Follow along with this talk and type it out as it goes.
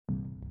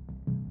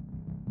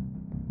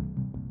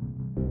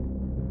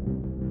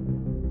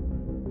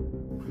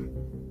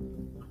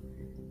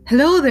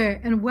Hello there,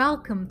 and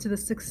welcome to the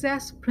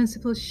Success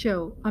Principles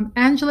Show. I'm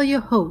Angela, your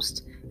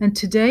host, and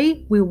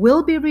today we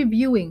will be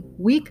reviewing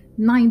week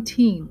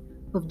 19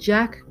 of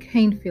Jack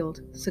Canfield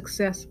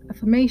Success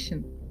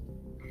Affirmation.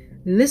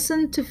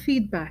 Listen to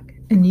feedback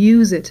and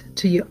use it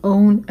to your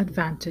own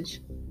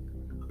advantage.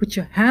 Put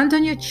your hand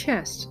on your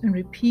chest and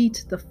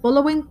repeat the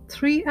following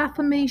 3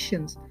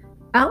 affirmations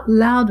out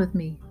loud with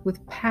me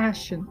with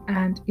passion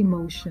and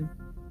emotion.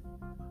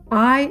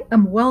 I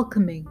am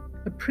welcoming,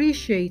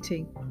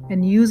 appreciating,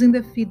 and using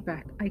the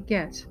feedback I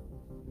get.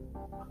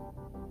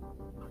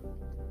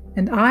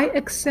 And I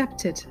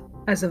accept it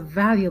as a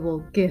valuable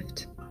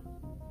gift.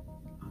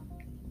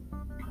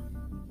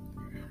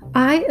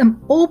 I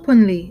am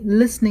openly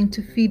listening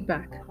to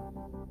feedback,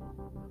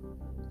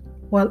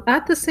 while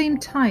at the same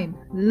time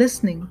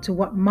listening to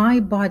what my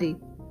body,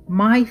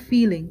 my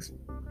feelings,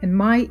 and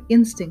my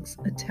instincts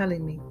are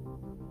telling me.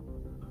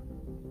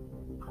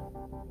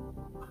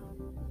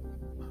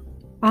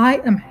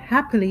 I am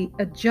happily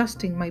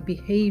adjusting my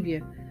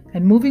behavior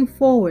and moving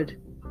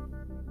forward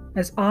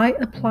as I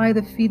apply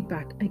the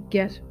feedback I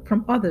get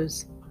from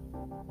others.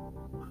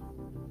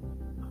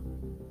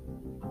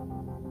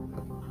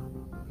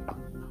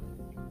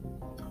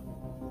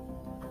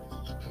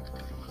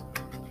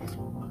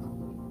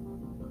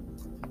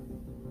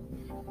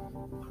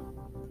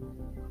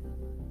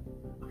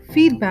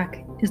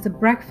 Feedback is the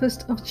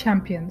breakfast of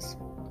champions.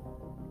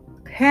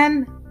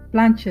 Ken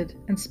Blanchard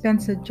and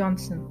Spencer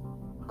Johnson,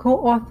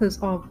 co-authors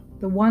of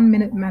The 1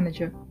 Minute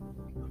Manager.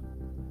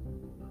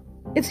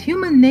 It's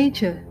human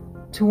nature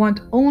to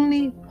want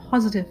only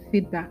positive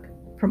feedback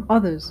from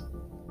others.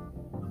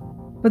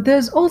 But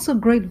there's also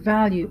great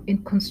value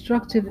in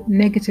constructive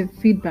negative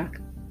feedback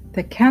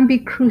that can be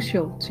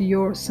crucial to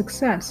your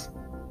success.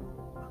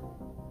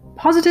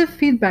 Positive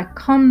feedback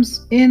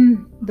comes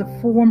in the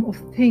form of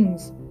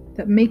things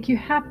that make you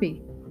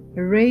happy,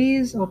 a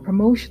raise or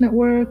promotion at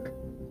work,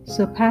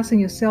 surpassing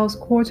your sales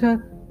quota,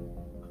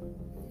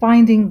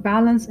 finding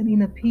balance and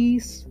inner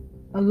peace,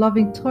 a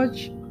loving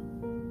touch,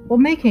 or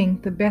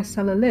making the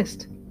bestseller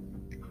list.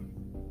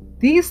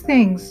 These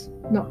things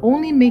not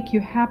only make you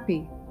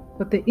happy,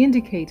 but they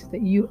indicate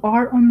that you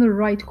are on the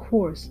right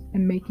course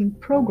and making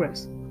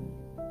progress.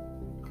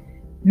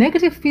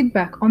 Negative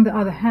feedback, on the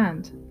other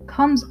hand,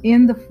 comes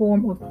in the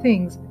form of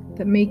things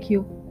that make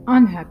you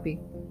unhappy,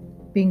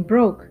 being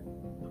broke,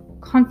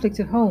 conflict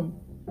at home,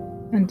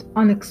 and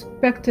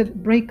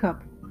unexpected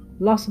breakup,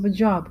 loss of a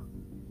job,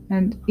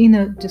 and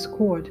inner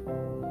discord.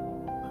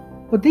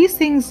 But these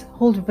things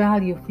hold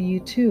value for you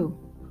too,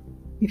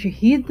 if you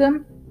heed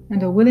them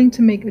and are willing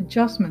to make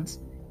adjustments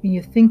in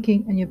your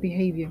thinking and your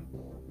behavior.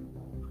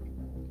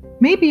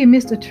 Maybe you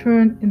missed a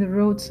turn in the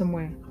road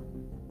somewhere,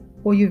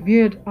 or you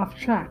veered off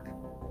track.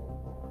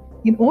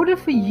 In order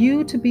for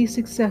you to be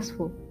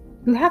successful,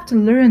 you'll have to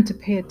learn to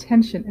pay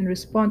attention and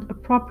respond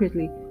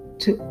appropriately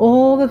to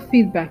all the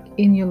feedback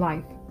in your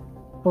life,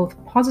 both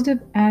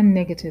positive and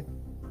negative.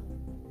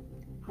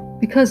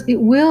 Because it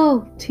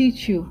will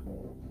teach you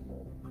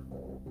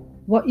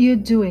what you're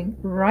doing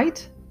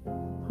right,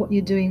 what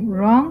you're doing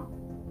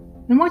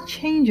wrong, and what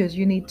changes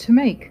you need to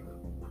make.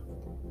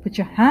 Put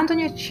your hand on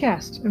your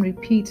chest and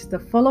repeat the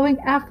following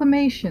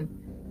affirmation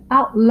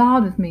out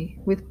loud with me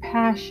with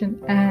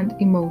passion and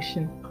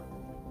emotion.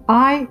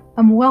 I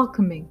am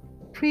welcoming,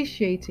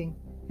 appreciating,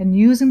 and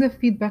using the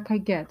feedback I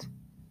get,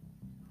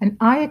 and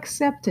I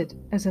accept it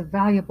as a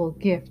valuable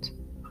gift.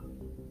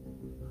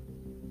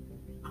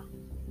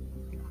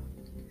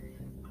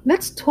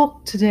 Let's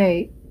talk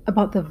today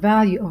about the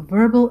value of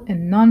verbal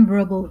and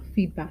nonverbal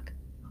feedback,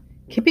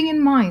 keeping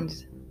in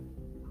mind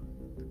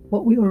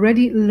what we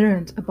already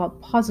learned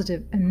about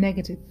positive and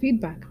negative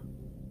feedback.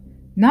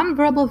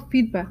 Nonverbal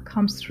feedback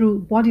comes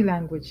through body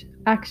language,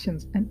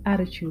 actions, and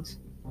attitudes.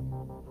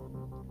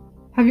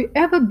 Have you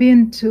ever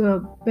been to a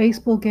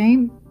baseball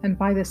game and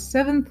by the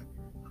 7th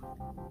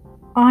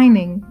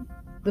inning,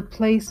 the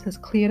place has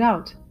cleared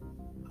out?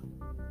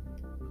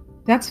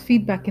 That's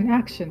feedback in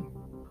action.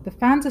 The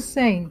fans are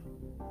saying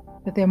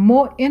that they're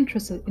more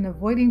interested in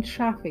avoiding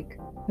traffic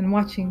than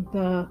watching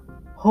the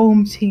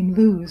home team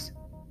lose.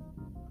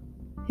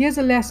 Here's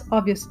a less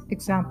obvious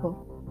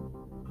example.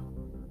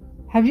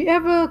 Have you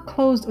ever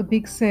closed a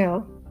big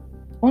sale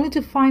only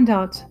to find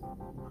out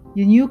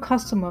your new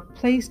customer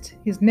placed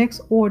his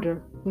next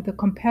order with a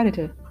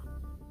competitor?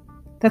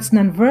 That's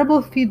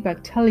nonverbal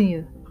feedback telling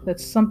you that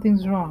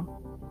something's wrong.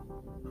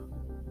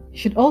 It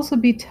should also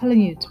be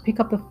telling you to pick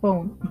up the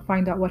phone and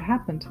find out what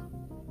happened.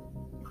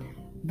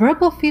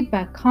 Verbal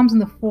feedback comes in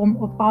the form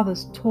of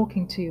others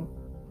talking to you.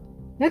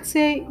 Let's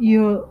say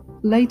you're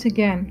late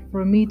again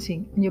for a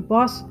meeting and your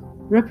boss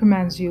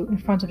reprimands you in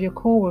front of your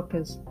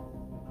coworkers.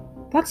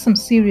 That's some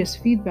serious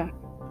feedback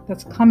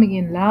that's coming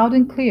in loud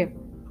and clear.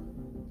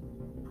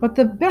 But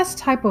the best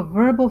type of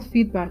verbal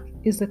feedback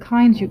is the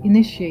kind you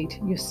initiate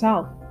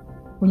yourself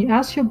when you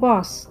ask your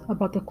boss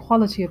about the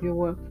quality of your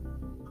work,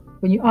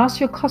 when you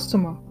ask your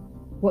customer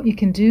what you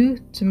can do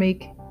to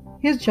make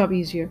his job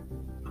easier,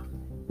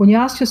 when you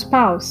ask your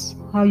spouse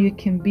how you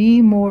can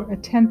be more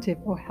attentive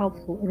or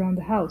helpful around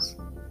the house.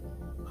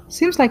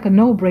 Seems like a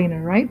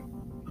no-brainer, right?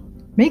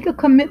 Make a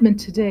commitment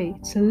today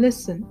to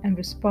listen and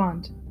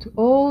respond to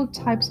all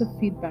types of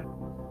feedback,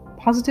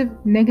 positive,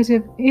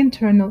 negative,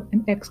 internal,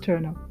 and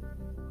external.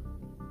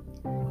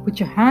 Put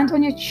your hand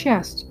on your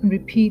chest and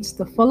repeat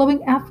the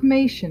following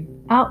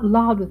affirmation out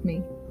loud with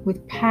me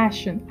with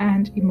passion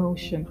and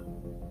emotion.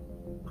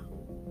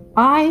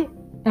 I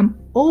am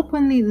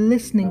openly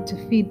listening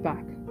to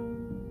feedback,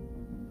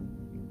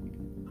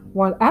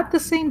 while at the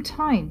same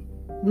time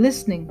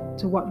listening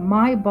to what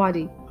my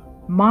body,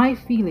 my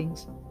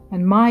feelings,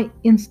 and my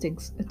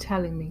instincts are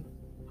telling me.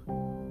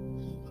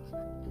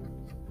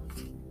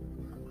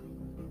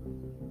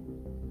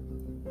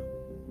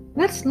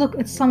 Let's look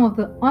at some of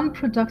the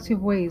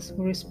unproductive ways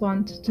we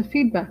respond to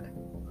feedback.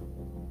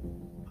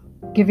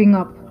 Giving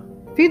up.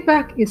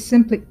 Feedback is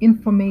simply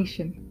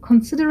information.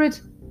 Consider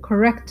it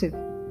corrective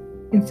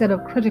instead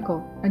of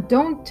critical, and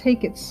don't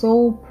take it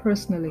so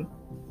personally.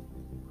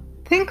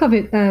 Think of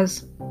it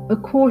as a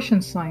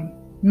caution sign,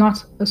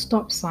 not a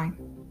stop sign.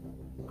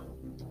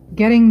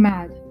 Getting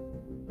mad.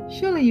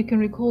 Surely you can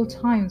recall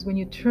times when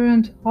you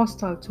turned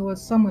hostile towards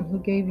someone who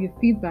gave you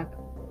feedback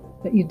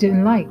that you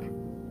didn't like.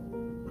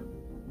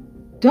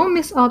 Don't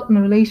miss out on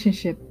a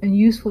relationship and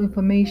useful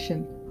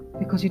information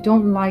because you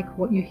don't like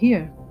what you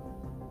hear.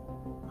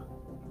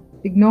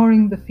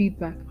 Ignoring the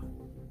feedback.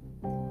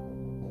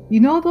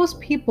 You know those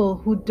people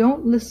who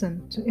don't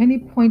listen to any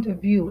point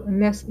of view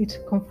unless it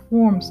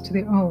conforms to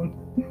their own.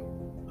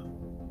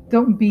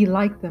 Don't be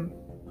like them.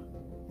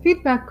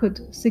 Feedback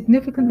could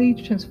significantly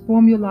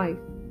transform your life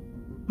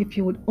if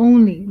you would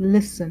only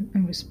listen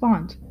and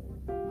respond.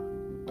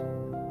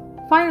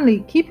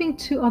 Finally, keeping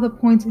two other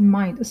points in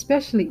mind,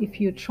 especially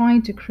if you're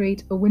trying to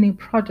create a winning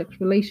product,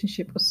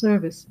 relationship, or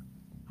service.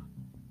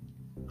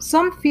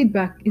 Some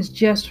feedback is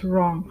just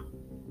wrong.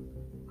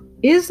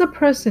 Is the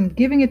person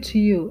giving it to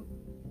you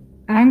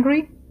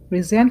angry,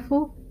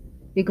 resentful,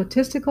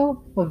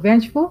 egotistical, or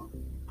vengeful?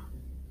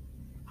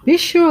 Be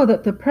sure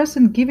that the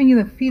person giving you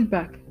the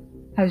feedback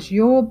has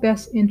your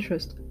best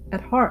interest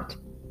at heart.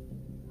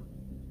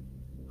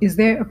 Is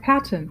there a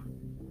pattern?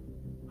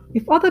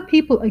 If other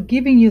people are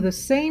giving you the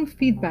same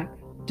feedback,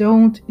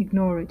 don't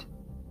ignore it.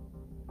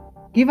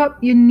 Give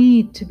up your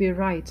need to be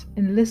right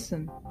and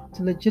listen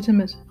to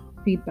legitimate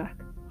feedback.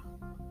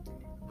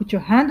 Put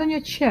your hand on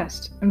your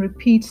chest and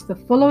repeat the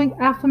following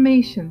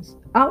affirmations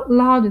out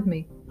loud with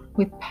me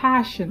with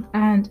passion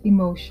and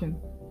emotion.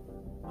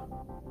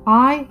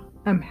 I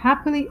am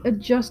happily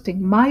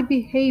adjusting my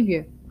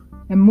behavior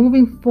and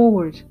moving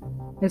forward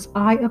as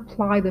I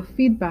apply the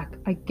feedback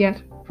I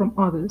get from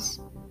others.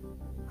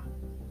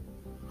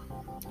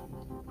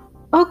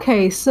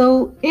 Okay,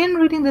 so in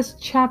reading this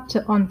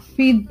chapter on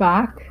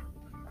feedback,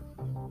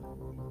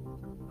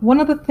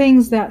 one of the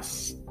things that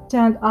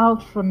stand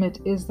out from it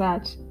is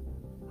that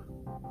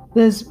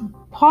there's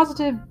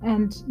positive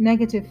and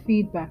negative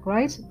feedback,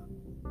 right?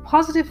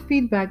 Positive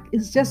feedback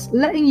is just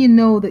letting you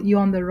know that you're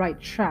on the right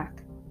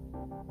track.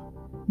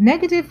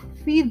 Negative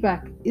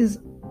feedback is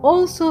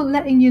also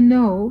letting you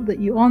know that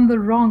you're on the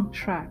wrong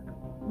track,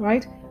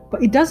 right?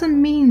 But it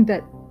doesn't mean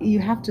that you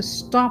have to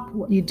stop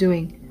what you're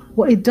doing.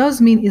 What it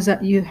does mean is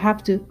that you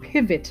have to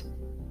pivot.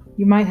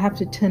 You might have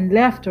to turn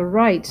left or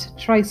right,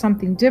 try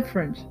something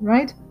different,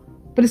 right?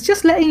 But it's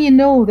just letting you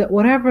know that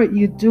whatever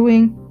you're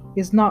doing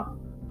is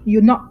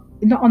you're not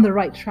on the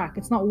right track.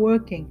 It's not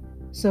working.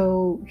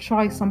 So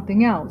try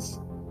something else.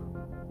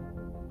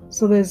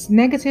 So there's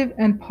negative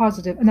and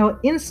positive. And our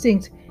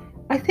instinct,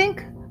 I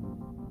think,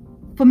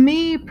 for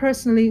me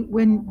personally,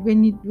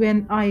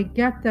 when I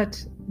get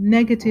that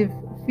negative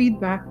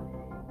feedback,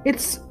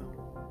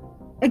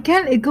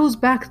 it goes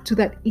back to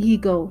that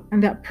ego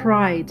and that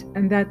pride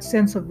and that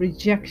sense of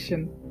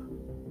rejection.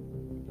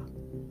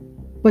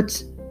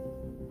 But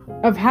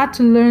I've had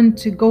to learn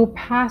to go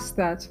past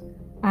that.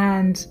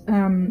 And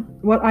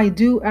what I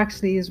do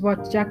actually is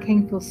what Jack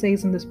Canfield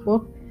says in this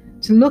book,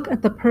 to look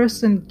at the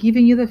person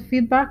giving you the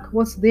feedback.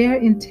 What's their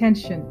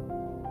intention?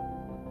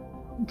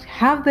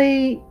 Have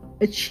they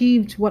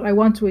achieved what I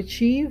want to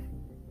achieve?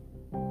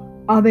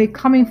 Are they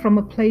coming from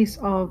a place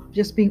of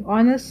just being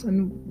honest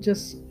and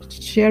just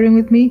sharing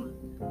with me?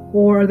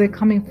 Or are they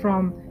coming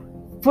from,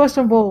 first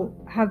of all,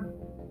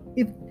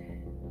 if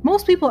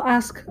most people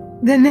ask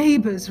their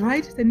neighbors,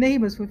 right? The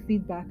neighbors for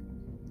feedback.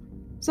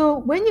 So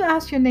when you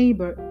ask your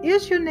neighbor,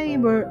 is your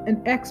neighbor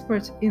an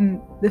expert in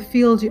the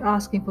field you're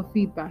asking for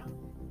feedback?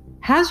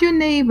 Has your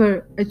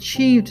neighbor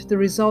achieved the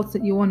results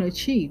that you want to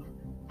achieve?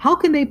 How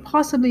can they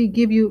possibly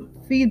give you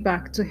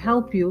feedback to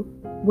help you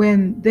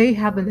when they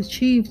haven't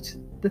achieved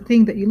the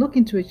thing that you're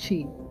looking to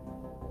achieve?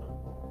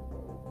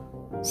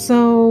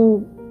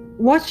 So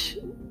watch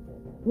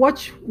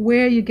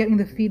where you're getting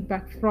the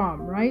feedback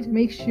from, right?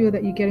 Make sure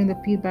that you're getting the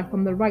feedback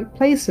from the right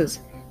places.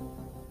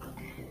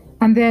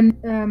 And then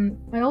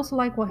I also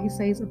like what he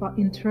says about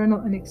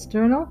internal and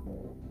external.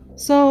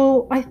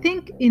 So I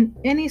think in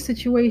any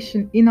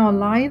situation in our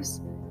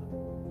lives,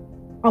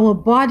 our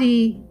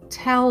body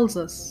tells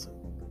us.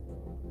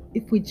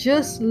 If we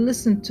just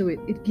listen to it,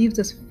 it gives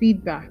us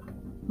feedback,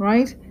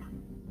 right?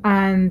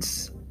 And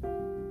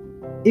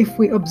if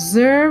we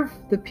observe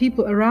the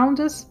people around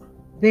us,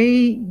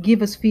 they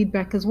give us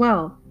feedback as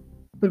well.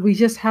 But we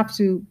just have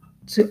to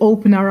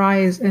open our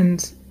eyes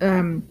and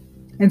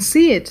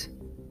see it.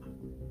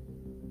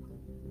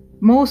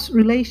 Most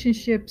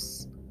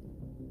relationships,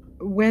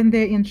 when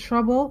they're in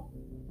trouble,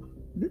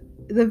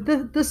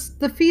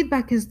 the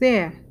feedback is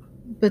there,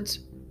 but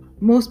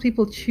most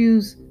people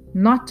choose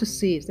not to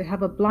see it. They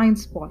have a blind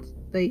spot.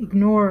 They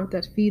ignore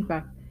that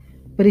feedback.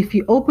 But if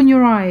you open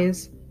your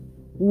eyes,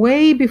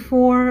 way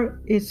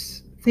before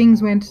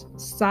things went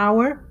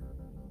sour,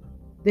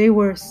 there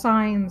were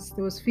signs,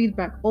 there was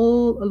feedback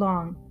all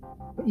along,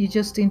 but you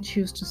just didn't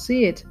choose to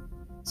see it.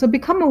 So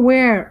become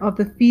aware of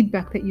the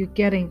feedback that you're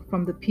getting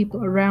from the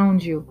people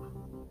around you,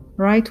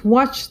 right?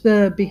 Watch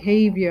the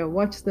behavior,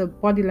 watch the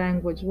body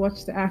language,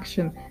 watch the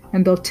action,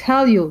 and they'll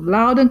tell you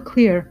loud and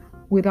clear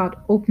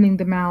without opening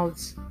the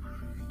mouths.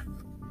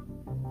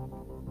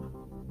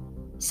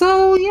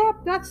 So yeah,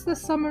 that's the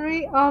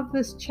summary of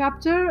this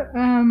chapter.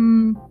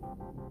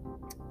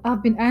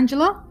 I've been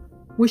Angela,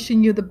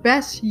 wishing you the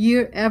best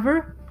year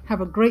ever.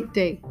 Have a great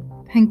day.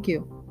 Thank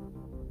you.